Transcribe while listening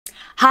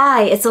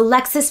Hi, it's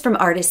Alexis from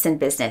Artists in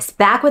Business,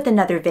 back with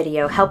another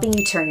video helping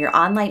you turn your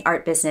online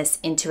art business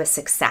into a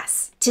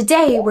success.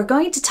 Today, we're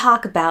going to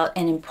talk about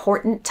an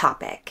important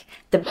topic,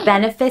 the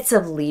benefits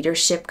of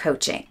leadership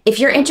coaching. If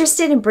you're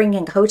interested in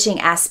bringing coaching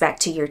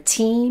aspect to your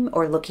team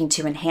or looking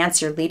to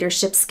enhance your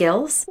leadership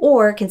skills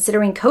or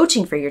considering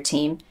coaching for your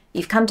team,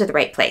 you've come to the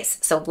right place,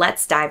 so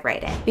let's dive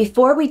right in.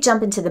 Before we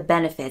jump into the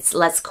benefits,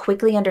 let's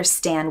quickly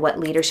understand what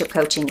leadership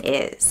coaching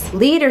is.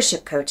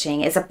 Leadership coaching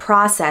is a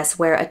process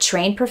where a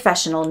trained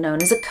professional known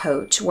as a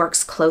coach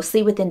works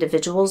closely with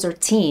individuals or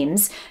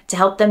teams to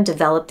help them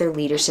develop their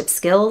leadership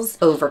skills,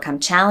 overcome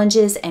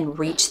challenges, and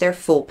reach their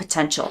full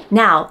potential.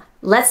 Now,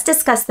 let's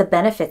discuss the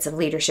benefits of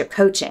leadership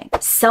coaching.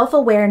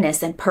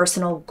 Self-awareness and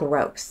personal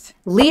growth.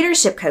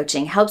 Leadership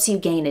coaching helps you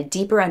gain a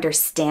deeper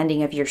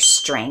understanding of your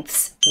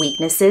strengths,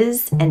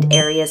 weaknesses, and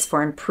areas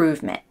for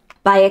improvement.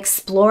 By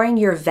exploring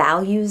your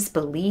values,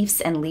 beliefs,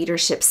 and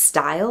leadership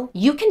style,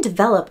 you can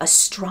develop a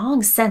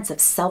strong sense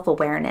of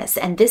self-awareness,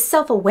 and this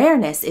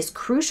self-awareness is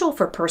crucial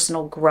for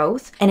personal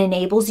growth and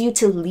enables you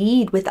to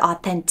lead with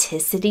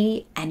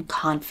authenticity and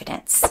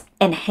confidence.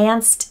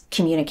 Enhanced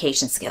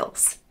communication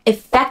skills.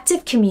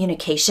 Effective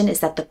communication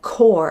is at the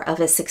core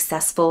of a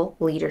successful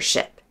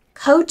leadership.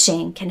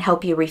 Coaching can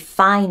help you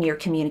refine your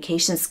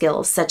communication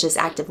skills such as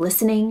active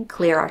listening,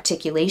 clear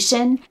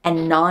articulation,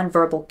 and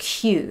nonverbal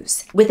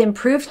cues. With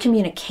improved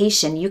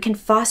communication, you can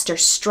foster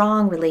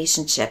strong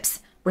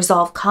relationships,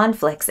 resolve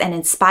conflicts, and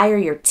inspire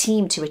your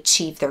team to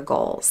achieve their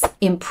goals.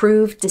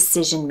 Improved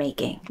decision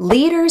making.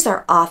 Leaders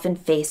are often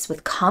faced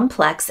with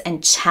complex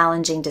and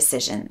challenging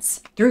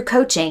decisions. Through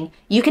coaching,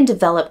 you can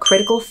develop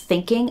critical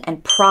thinking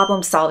and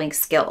problem-solving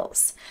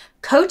skills.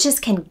 Coaches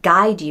can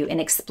guide you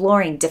in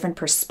exploring different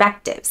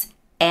perspectives,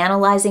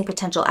 analyzing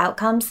potential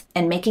outcomes,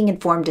 and making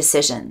informed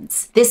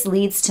decisions. This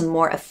leads to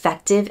more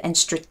effective and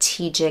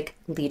strategic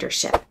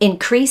leadership.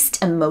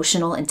 Increased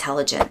emotional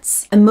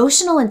intelligence.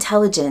 Emotional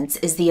intelligence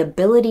is the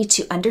ability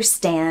to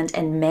understand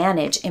and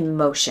manage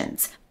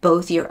emotions,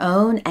 both your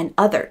own and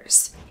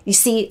others. You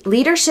see,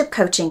 leadership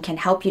coaching can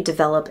help you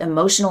develop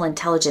emotional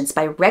intelligence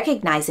by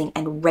recognizing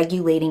and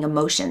regulating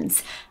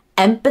emotions,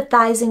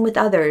 empathizing with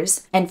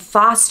others, and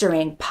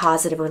fostering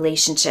positive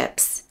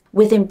relationships.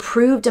 With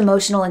improved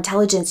emotional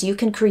intelligence, you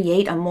can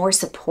create a more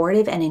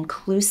supportive and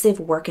inclusive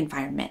work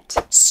environment.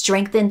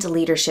 Strengthened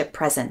leadership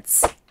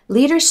presence.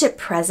 Leadership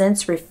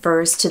presence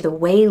refers to the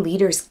way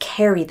leaders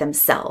carry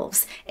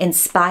themselves,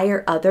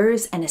 inspire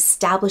others, and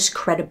establish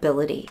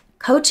credibility.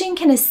 Coaching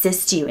can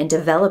assist you in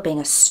developing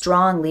a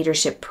strong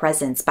leadership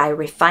presence by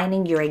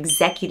refining your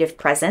executive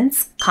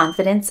presence,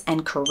 confidence,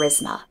 and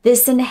charisma.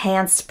 This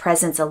enhanced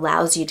presence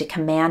allows you to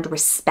command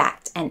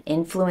respect and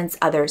influence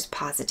others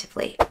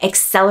positively.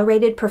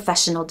 Accelerated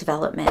professional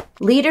development.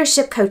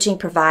 Leadership coaching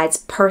provides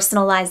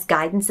personalized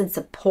guidance and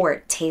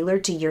support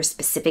tailored to your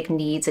specific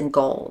needs and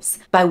goals.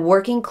 By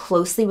working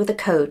closely with a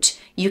coach,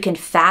 you can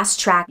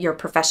fast-track your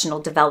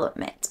professional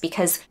development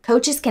because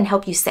coaches can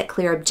help you set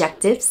clear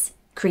objectives,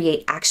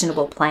 create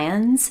actionable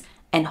plans,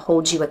 and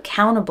hold you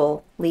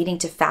accountable, leading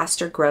to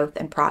faster growth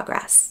and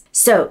progress.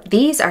 So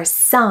these are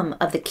some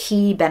of the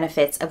key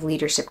benefits of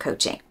leadership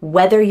coaching.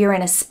 Whether you're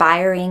an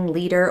aspiring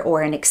leader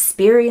or an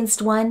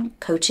experienced one,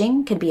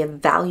 coaching can be a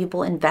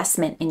valuable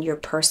investment in your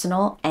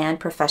personal and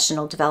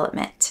professional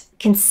development.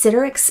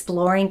 Consider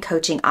exploring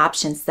coaching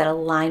options that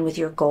align with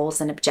your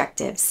goals and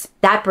objectives.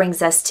 That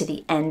brings us to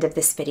the end of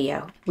this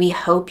video. We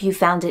hope you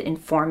found it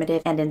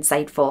informative and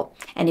insightful.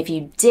 And if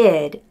you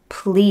did,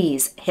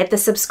 please hit the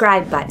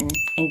subscribe button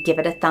and give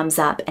it a thumbs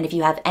up. And if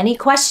you have any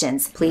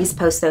questions, please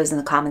post those in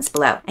the comments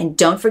below. And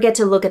don't forget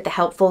to look at the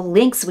helpful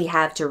links we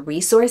have to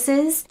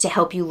resources to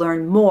help you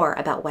learn more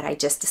about what I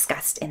just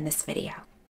discussed in this video.